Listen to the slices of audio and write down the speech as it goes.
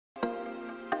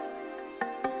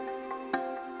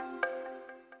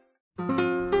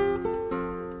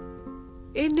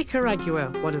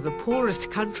Nicaragua, one of the poorest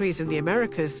countries in the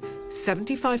Americas,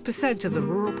 75% of the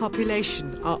rural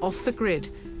population are off the grid,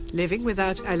 living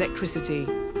without electricity.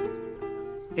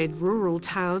 In rural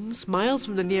towns, miles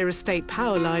from the nearest state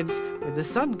power lines, when the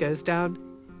sun goes down,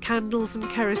 candles and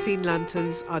kerosene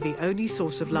lanterns are the only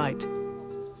source of light.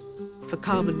 For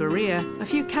Carmen Maria, a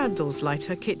few candles light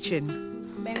her kitchen.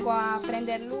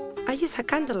 I use a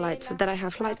candlelight so that I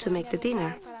have light to make the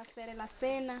dinner.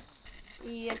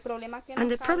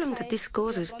 And the problem that this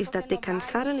causes is that they can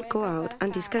suddenly go out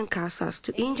and this can cause us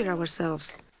to injure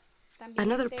ourselves.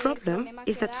 Another problem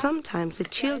is that sometimes the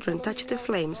children touch the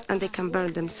flames and they can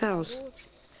burn themselves.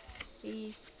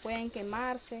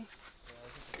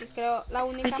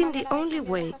 I think the only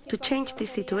way to change this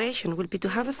situation will be to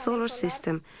have a solar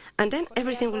system, and then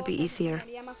everything will be easier.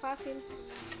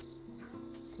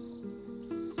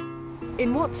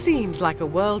 In what seems like a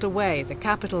world away, the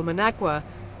capital Managua,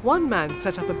 one man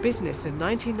set up a business in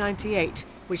 1998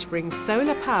 which brings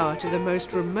solar power to the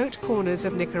most remote corners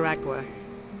of Nicaragua.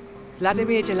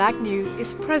 Vladimir Delagnew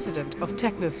is president of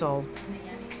TECNOSOL.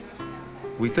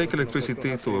 We take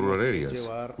electricity to rural areas.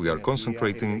 We are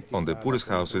concentrating on the poorest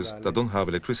houses that don't have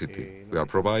electricity. We are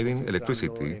providing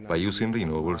electricity by using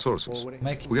renewable sources.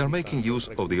 We are making use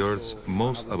of the Earth's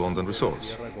most abundant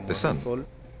resource, the sun.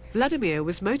 Vladimir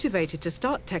was motivated to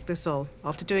start TECNOSOL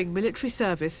after doing military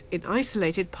service in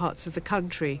isolated parts of the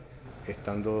country.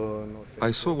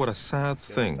 I saw what a sad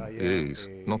thing it is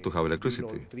not to have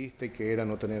electricity.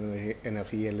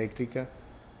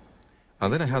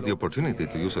 And then I had the opportunity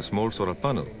to use a small solar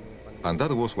panel, and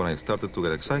that was when I started to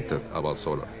get excited about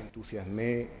solar.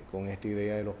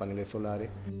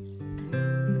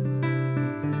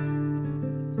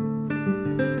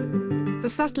 The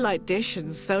satellite dish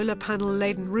and solar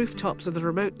panel-laden rooftops of the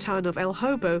remote town of El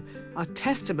Hobo are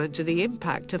testament to the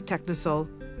impact of TECNOSOL.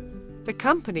 The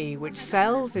company, which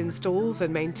sells, installs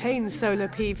and maintains solar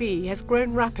PV, has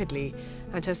grown rapidly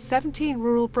and has 17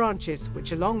 rural branches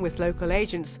which, along with local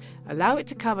agents, allow it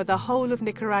to cover the whole of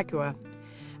Nicaragua.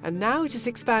 And now it is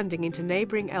expanding into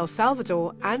neighbouring El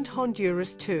Salvador and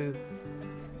Honduras too.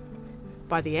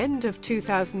 By the end of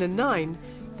 2009,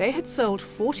 they had sold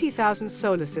 40,000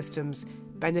 solar systems,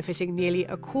 benefiting nearly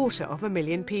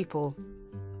 250,000 people.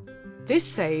 This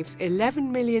saves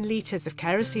 11 million litres of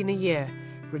kerosene a year,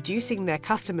 reducing their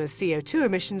customers' CO2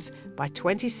 emissions by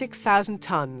 26,000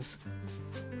 tonnes.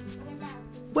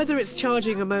 Whether it's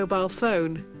charging a mobile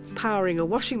phone, powering a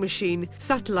washing machine,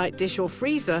 satellite dish or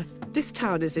freezer, this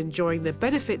town is enjoying the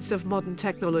benefits of modern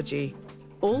technology,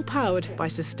 all powered by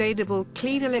sustainable,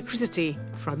 clean electricity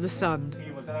from the sun.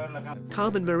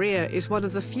 Carmen Maria is one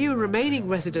of the few remaining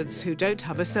residents who don't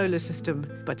have a solar system,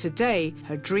 but today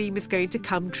her dream is going to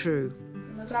come true.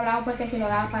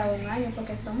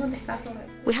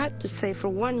 We had to save for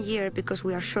 1 year because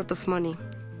we are short of money.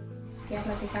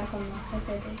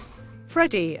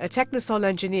 Freddie, a TECNOSOL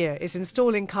engineer, is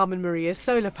installing Carmen Maria's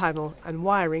solar panel and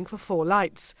wiring for 4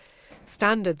 lights.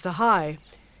 Standards are high.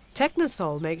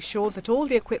 TECNOSOL makes sure that all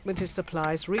the equipment it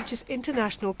supplies reaches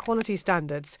international quality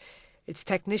standards. Its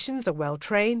technicians are well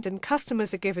trained and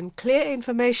customers are given clear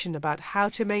information about how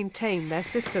to maintain their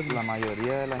systems.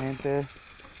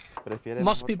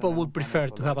 Most people would prefer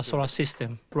to have a solar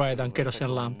system rather than kerosene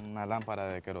lamp.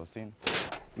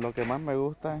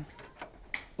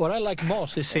 What I like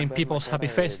most is seeing people's happy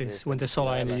faces when the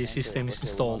solar energy system is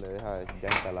installed.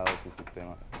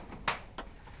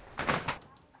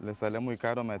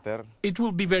 It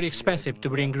will be very expensive to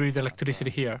bring grid electricity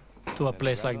here, to a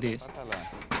place like this.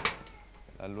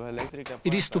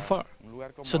 It is too far,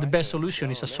 so the best solution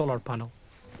is a solar panel.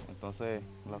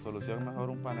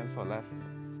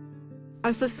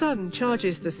 As the sun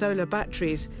charges the solar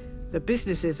batteries, the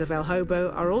businesses of El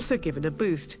Hobo are also given a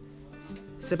boost.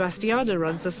 Sebastiana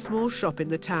runs a small shop in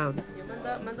the town.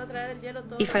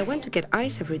 If I went to get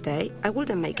ice every day, I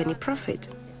wouldn't make any profit.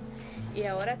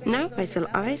 Now I sell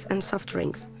ice and soft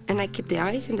drinks, and I keep the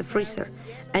ice in the freezer,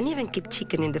 and even keep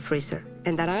chicken in the freezer,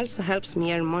 and that also helps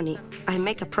me earn money. I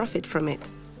make a profit from it.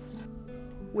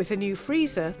 With a new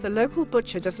freezer, the local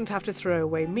butcher doesn't have to throw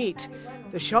away meat.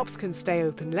 The shops can stay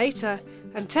open later,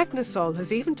 and TECNOSOL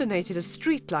has even donated a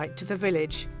street light to the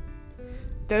village.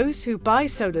 Those who buy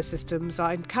solar systems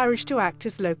are encouraged to act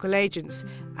as local agents,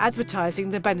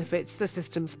 advertising the benefits the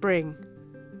systems bring.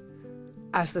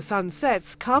 As the sun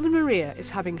sets, Carmen Maria is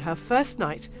having her first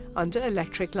night under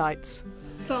electric lights.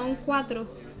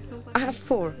 I have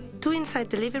 4, 2 inside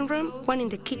the living room, 1 in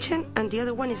the kitchen, and the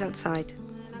other one is outside.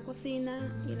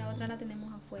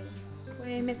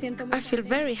 I feel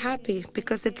very happy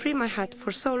because the dream I had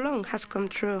for so long has come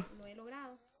true.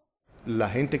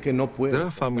 There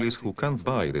are families who can't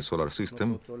buy the solar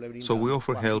system, so we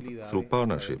offer help through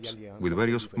partnerships with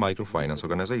various microfinance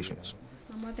organizations.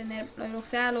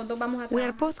 We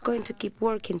are both going to keep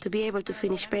working to be able to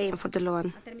finish paying for the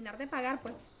loan.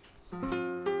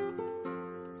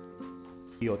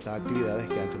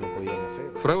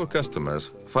 For our customers,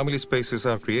 family spaces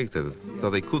are created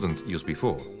that they couldn't use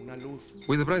before.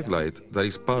 With a bright light that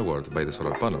is powered by the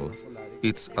solar panel,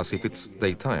 it's as if it's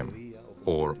daytime,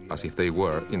 or as if they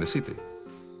were in the city.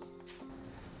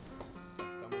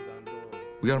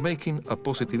 We are making a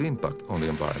positive impact on the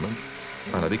environment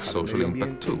and a big social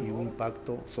impact too.